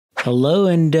Hello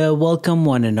and welcome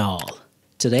one and all.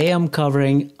 Today I'm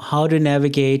covering how to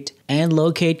navigate and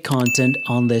locate content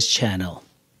on this channel.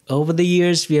 Over the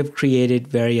years, we have created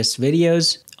various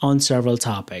videos on several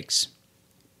topics.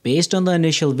 Based on the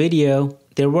initial video,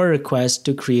 there were requests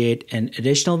to create an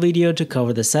additional video to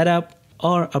cover the setup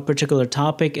or a particular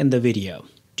topic in the video.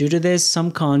 Due to this,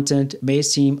 some content may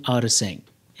seem out of sync.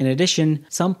 In addition,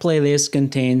 some playlists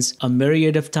contains a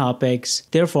myriad of topics,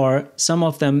 therefore some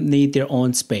of them need their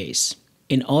own space.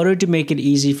 In order to make it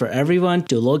easy for everyone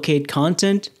to locate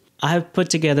content, I have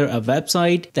put together a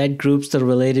website that groups the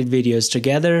related videos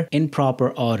together in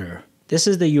proper order. This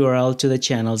is the URL to the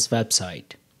channel's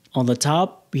website. On the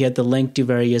top, we have the link to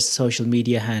various social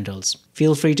media handles.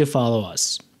 Feel free to follow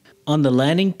us. On the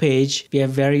landing page, we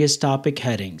have various topic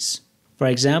headings. For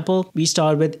example, we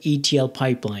start with ETL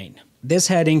pipeline. This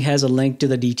heading has a link to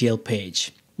the detail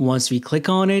page. Once we click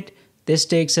on it, this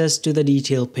takes us to the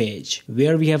detail page,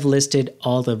 where we have listed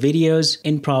all the videos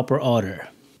in proper order.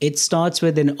 It starts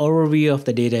with an overview of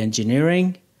the data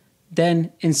engineering,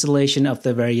 then installation of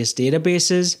the various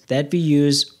databases that we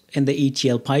use in the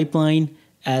ETL pipeline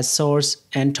as source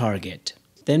and target.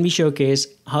 Then we showcase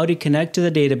how to connect to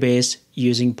the database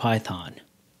using Python.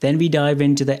 Then we dive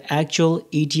into the actual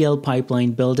ETL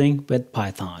pipeline building with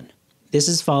Python. This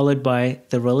is followed by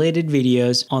the related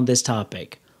videos on this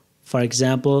topic. For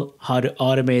example, how to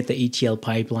automate the ETL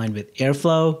pipeline with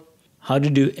Airflow, how to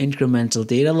do incremental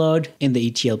data load in the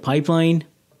ETL pipeline,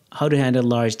 how to handle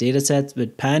large datasets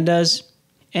with pandas,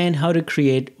 and how to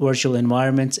create virtual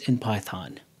environments in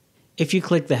Python. If you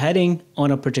click the heading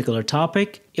on a particular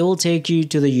topic, it will take you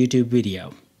to the YouTube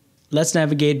video. Let's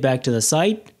navigate back to the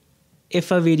site.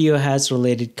 If a video has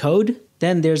related code,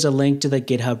 then there's a link to the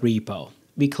GitHub repo.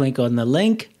 We click on the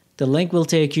link will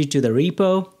take you to the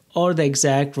repo or the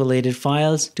exact related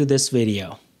files to this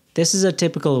video. This is a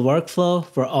typical workflow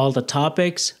for all the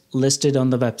topics listed on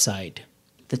the website.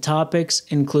 The topics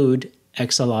include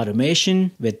Excel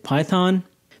automation with Python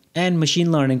and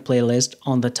machine learning playlist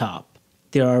on the top.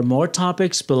 There are more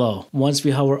topics below. Once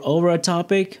we hover over a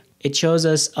topic, it shows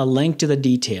us a link to the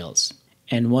details.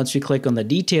 And once we click on the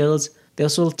details,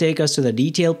 this will take us to the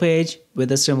detail page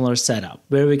with a similar setup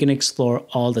where we can explore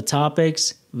all the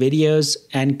topics, videos,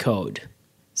 and code.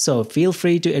 So feel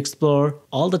free to explore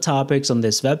all the topics on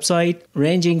this website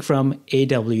ranging from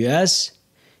AWS,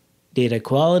 data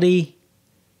quality,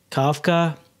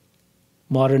 Kafka,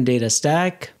 modern data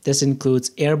stack. This includes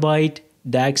Airbyte,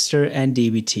 Dagster, and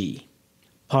dbt.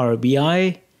 Power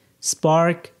BI,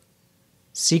 Spark,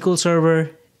 SQL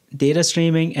Server, data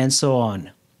streaming, and so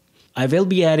on. I will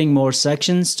be adding more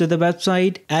sections to the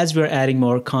website as we're adding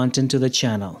more content to the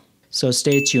channel. So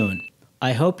stay tuned.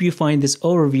 I hope you find this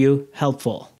overview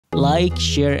helpful. Like,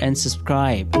 share, and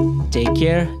subscribe. Take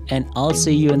care, and I'll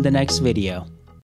see you in the next video.